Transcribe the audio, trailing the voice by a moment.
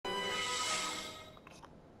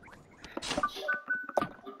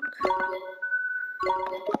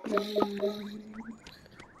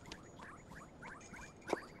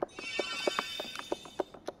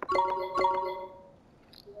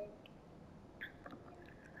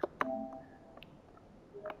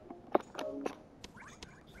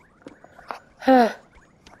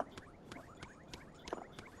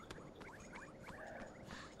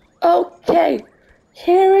Okay,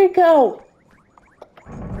 here we go.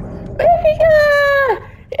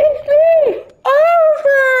 It's me,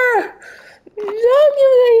 Oliver.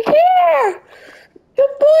 Nobody here. The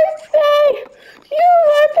boys say you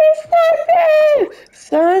happy Sunday.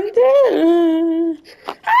 Sunday.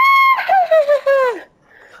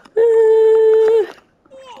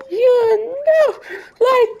 You know,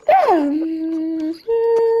 like that.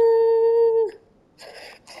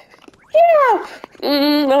 Yeah.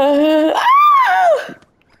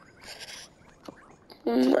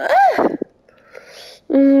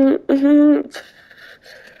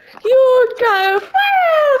 You got a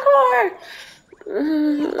fire heart.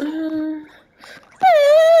 Leave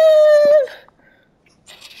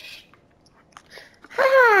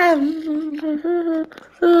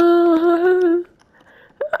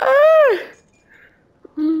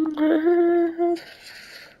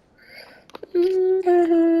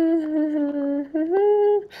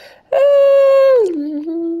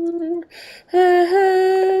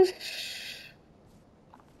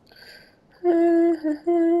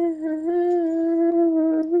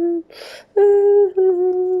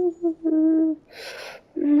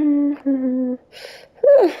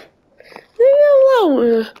me alone.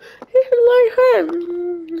 It's like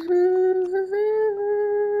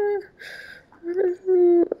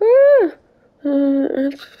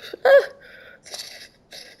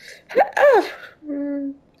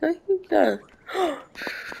I think that.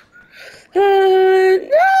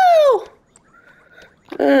 No!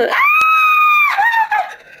 Uh,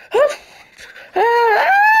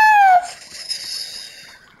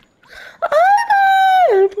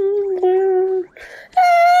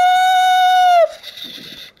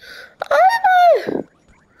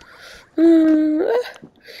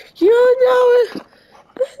 You know it,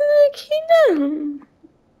 kingdom.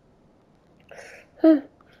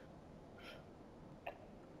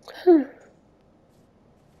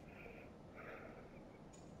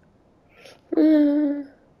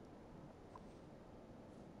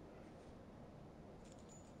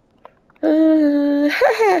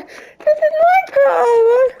 This is my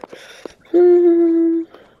power.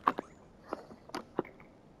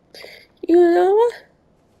 You know what?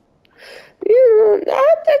 You know,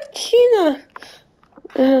 not the Kina.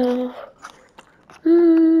 Mm,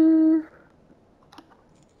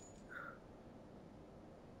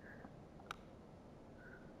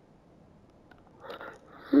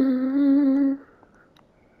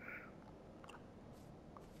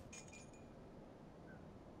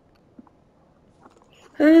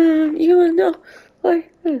 mm, you know,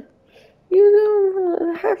 like, you know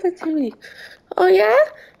what happened to me. Oh yeah?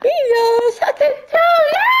 You know something too,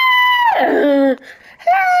 yeah!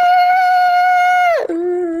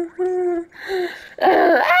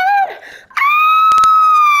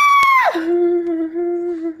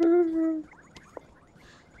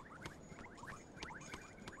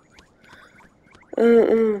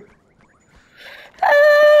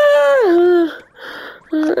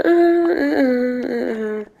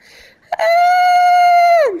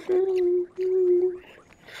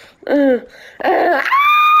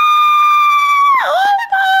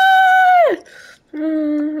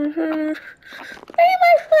 Mm-mm. Leave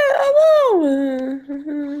my friend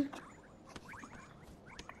alone.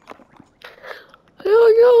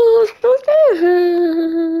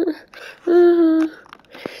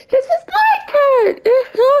 This is my turn.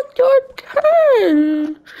 It's not your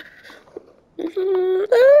turn. Leave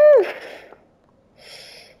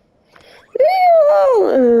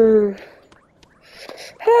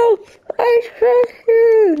Help! I trust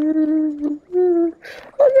you.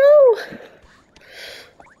 Oh no.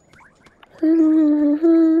 Oh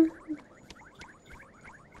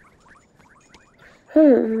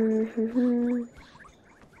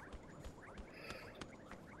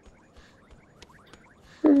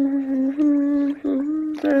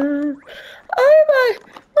my!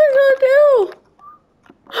 What do I do?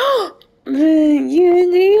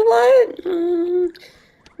 You need one?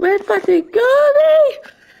 Where's my goodie?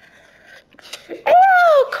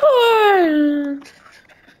 Acorn!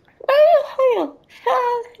 Where the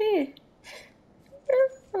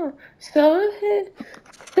hell? So here.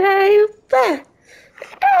 Say back.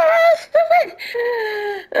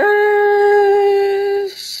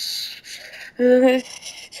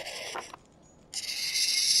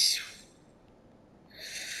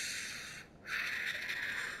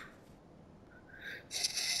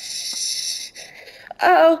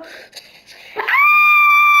 Oh.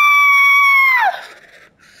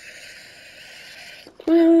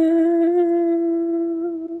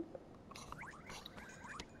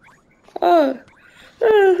 Oh.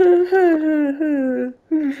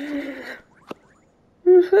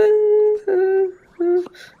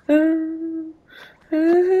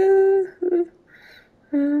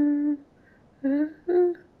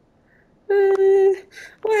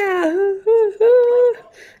 Wow,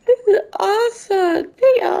 this is awesome.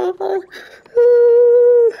 They are.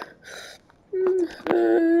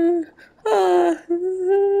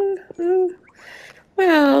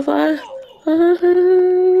 Wow,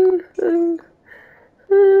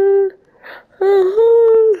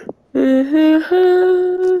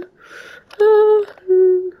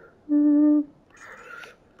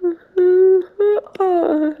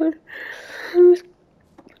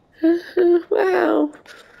 wow,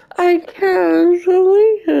 I can't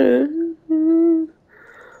believe it.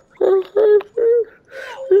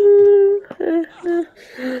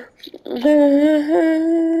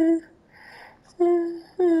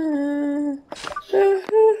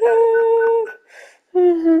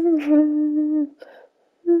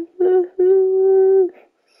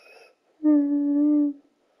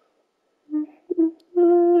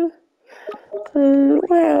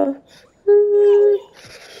 Wow.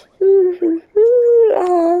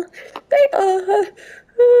 Oh, they are.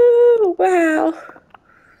 Oh, wow.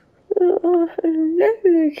 Oh, I've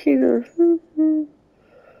never seen them.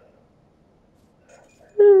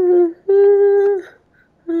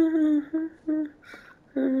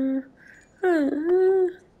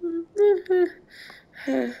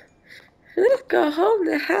 Let's go home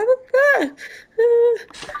and have a fun.